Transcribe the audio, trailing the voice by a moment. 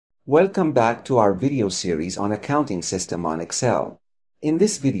Welcome back to our video series on accounting system on Excel. In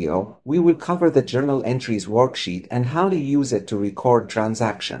this video, we will cover the journal entries worksheet and how to use it to record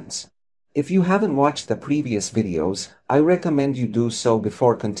transactions. If you haven't watched the previous videos, I recommend you do so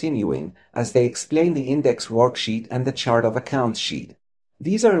before continuing, as they explain the index worksheet and the chart of accounts sheet.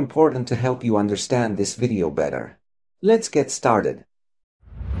 These are important to help you understand this video better. Let's get started.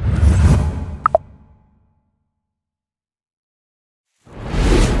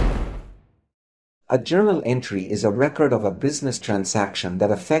 A journal entry is a record of a business transaction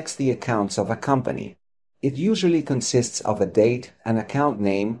that affects the accounts of a company. It usually consists of a date, an account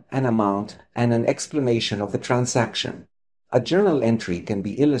name, an amount, and an explanation of the transaction. A journal entry can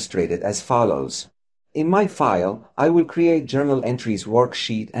be illustrated as follows. In my file, I will create journal entries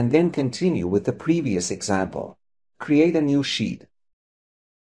worksheet and then continue with the previous example. Create a new sheet.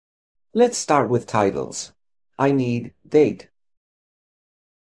 Let's start with titles. I need date,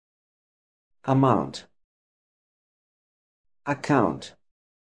 amount, account,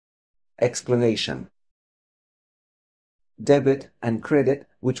 explanation, debit and credit,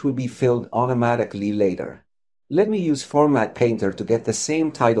 which will be filled automatically later. Let me use Format Painter to get the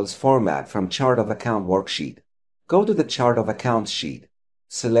same titles format from Chart of Account worksheet. Go to the Chart of Accounts sheet.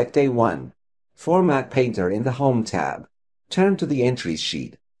 Select A1. Format Painter in the Home tab. Turn to the Entries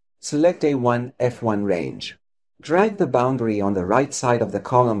sheet. Select A1 F1 range. Drag the boundary on the right side of the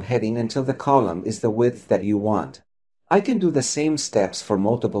column heading until the column is the width that you want. I can do the same steps for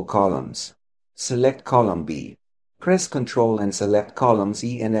multiple columns. Select column B. Press Ctrl and select columns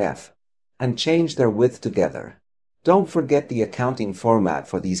E and F, and change their width together. Don't forget the accounting format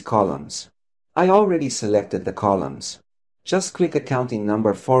for these columns. I already selected the columns. Just click Accounting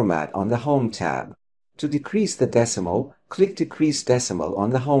Number Format on the Home tab. To decrease the decimal, click Decrease Decimal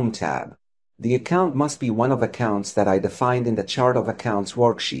on the Home tab. The account must be one of accounts that I defined in the Chart of Accounts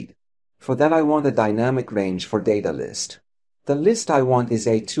worksheet. For that I want a dynamic range for data list. The list I want is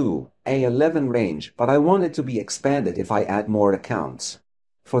A2, A11 range, but I want it to be expanded if I add more accounts.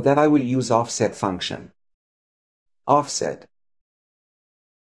 For that I will use Offset function. Offset.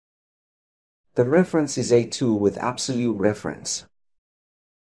 The reference is A2 with absolute reference.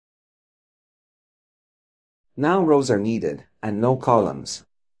 Now rows are needed, and no columns.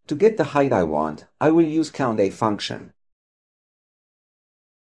 To get the height I want, I will use CountA function.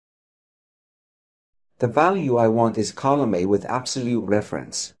 The value I want is column A with absolute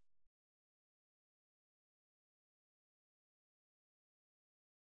reference.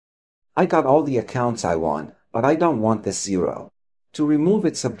 I got all the accounts I want, but I don't want this 0. To remove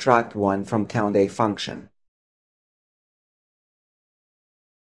it, subtract 1 from CountA function.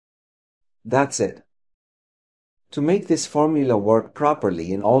 That's it. To make this formula work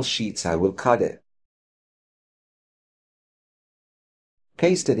properly in all sheets, I will cut it.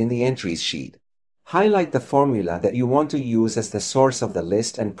 Paste it in the Entries sheet. Highlight the formula that you want to use as the source of the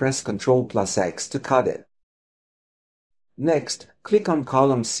list and press Ctrl+X to cut it. Next, click on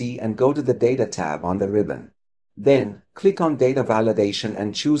column C and go to the Data tab on the ribbon. Then, click on Data Validation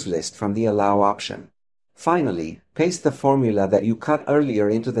and choose List from the Allow option. Finally, paste the formula that you cut earlier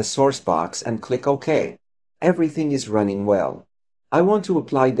into the source box and click OK. Everything is running well. I want to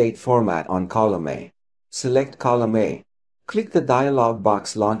apply date format on column A. Select column A. Click the dialog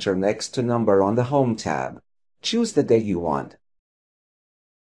box launcher next to Number on the Home tab. Choose the date you want.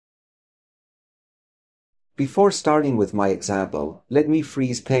 Before starting with my example, let me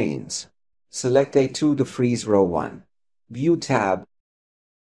freeze panes. Select A2 to freeze row 1. View tab.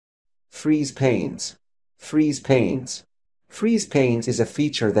 Freeze panes. Freeze panes. Freeze panes is a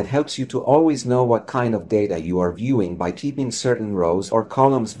feature that helps you to always know what kind of data you are viewing by keeping certain rows or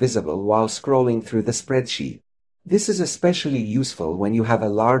columns visible while scrolling through the spreadsheet. This is especially useful when you have a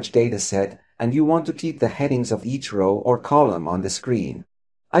large data set and you want to keep the headings of each row or column on the screen.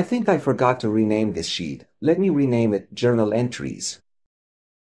 I think I forgot to rename this sheet. Let me rename it Journal Entries.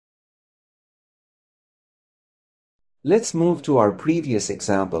 Let's move to our previous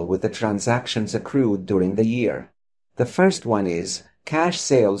example with the transactions accrued during the year. The first one is, cash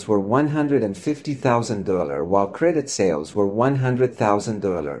sales were $150,000 while credit sales were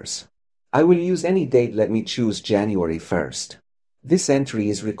 $100,000. I will use any date. Let me choose January 1st. This entry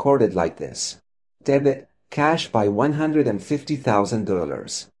is recorded like this. Debit, cash by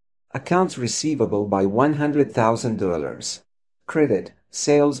 $150,000. Accounts receivable by $100,000. Credit,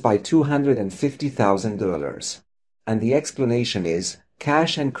 sales by $250,000. And the explanation is,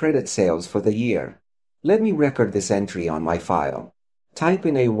 cash and credit sales for the year. Let me record this entry on my file. Type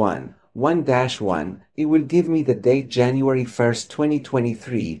in A1, 1-1, it will give me the date January 1st,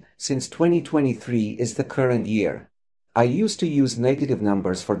 2023, since 2023 is the current year. I used to use negative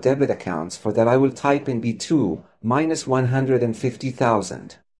numbers for debit accounts. For that I will type in B2 minus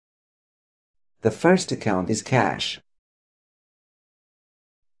 150,000. The first account is cash.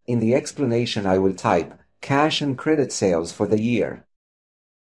 In the explanation I will type cash and credit sales for the year.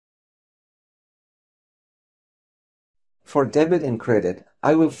 For debit and credit,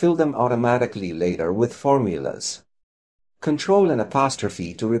 I will fill them automatically later with formulas. Control and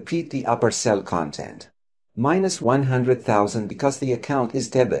apostrophe to repeat the upper cell content. Minus 100,000 because the account is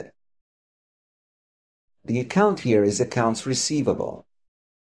debit. The account here is accounts receivable.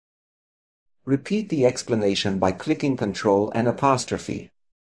 Repeat the explanation by clicking Control and apostrophe.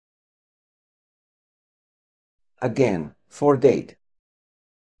 Again, for date.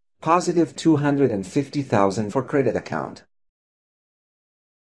 Positive 250,000 for credit account.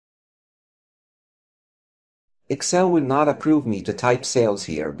 Excel will not approve me to type sales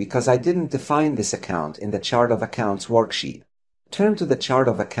here because I didn't define this account in the chart of accounts worksheet. Turn to the chart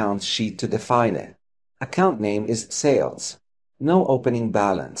of accounts sheet to define it. Account name is sales. No opening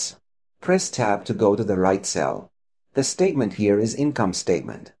balance. Press Tab to go to the right cell. The statement here is income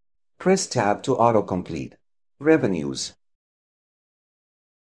statement. Press Tab to autocomplete. Revenues.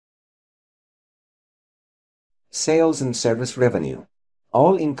 Sales and service revenue.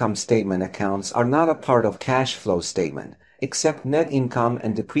 All income statement accounts are not a part of cash flow statement, except net income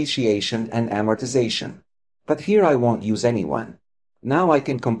and depreciation and amortization. But here I won't use any one. Now I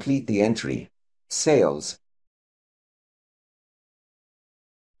can complete the entry. Sales.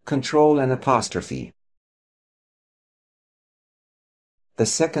 Control and apostrophe. The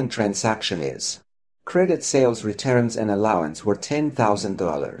second transaction is credit sales returns and allowance were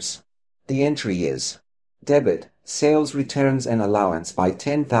 $10,000. The entry is debit, sales returns and allowance by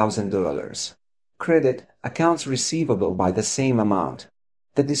 $10,000. Credit, accounts receivable by the same amount.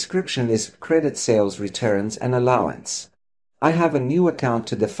 The description is credit sales returns and allowance. I have a new account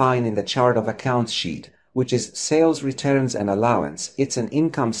to define in the chart of accounts sheet, which is sales returns and allowance. It's an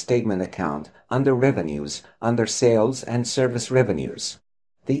income statement account, under revenues, under sales and service revenues.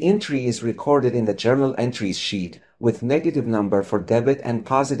 The entry is recorded in the journal entries sheet, with negative number for debit and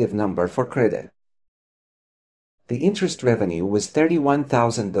positive number for credit. The interest revenue was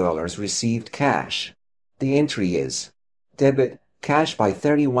 $31,000 received cash. The entry is debit, cash by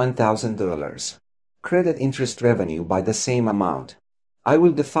 $31,000. Credit interest revenue by the same amount. I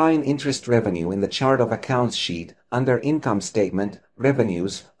will define interest revenue in the chart of accounts sheet, under income statement,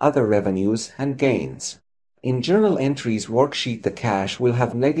 revenues, other revenues, and gains. In journal entries worksheet the cash will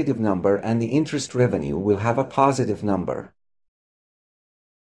have negative number and the interest revenue will have a positive number.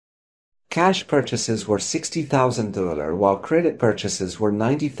 Cash purchases were $60,000 while credit purchases were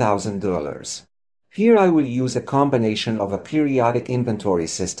 $90,000. Here I will use a combination of a periodic inventory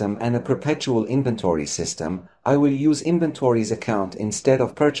system and a perpetual inventory system. I will use inventories account instead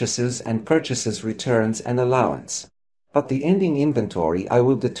of purchases and purchases returns and allowance. But the ending inventory I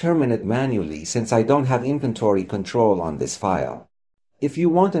will determine it manually since I don't have inventory control on this file. If you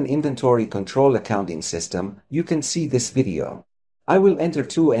want an inventory control accounting system, you can see this video. I will enter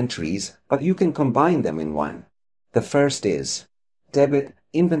two entries, but you can combine them in one. The first is debit,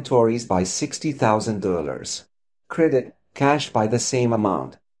 inventories by $60,000. Credit, cash by the same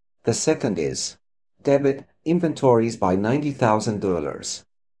amount. The second is debit, inventories by $90,000.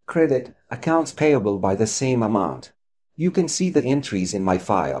 Credit, accounts payable by the same amount. You can see the entries in my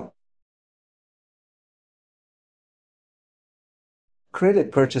file.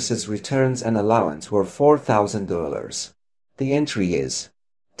 Credit purchases returns and allowance were $4,000. The entry is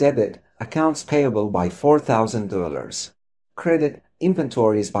debit, accounts payable by $4,000. Credit,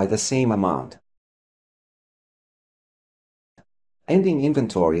 inventories by the same amount. Ending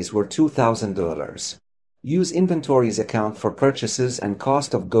inventories were $2,000. Use inventories account for purchases and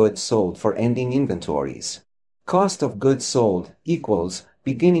cost of goods sold for ending inventories. Cost of goods sold equals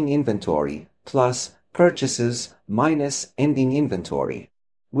beginning inventory plus purchases minus ending inventory.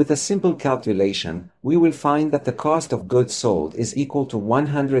 With a simple calculation, we will find that the cost of goods sold is equal to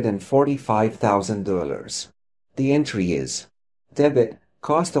 $145,000. The entry is debit,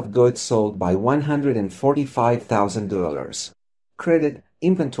 cost of goods sold by $145,000. Credit,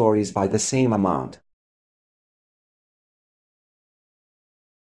 inventories by the same amount.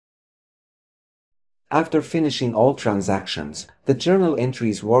 After finishing all transactions, the journal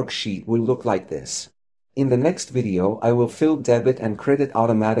entries worksheet will look like this. In the next video, I will fill debit and credit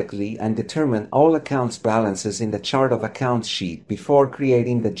automatically and determine all accounts balances in the chart of accounts sheet before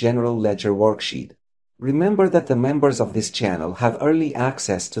creating the general ledger worksheet. Remember that the members of this channel have early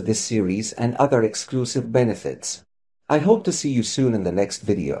access to this series and other exclusive benefits. I hope to see you soon in the next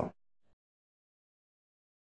video.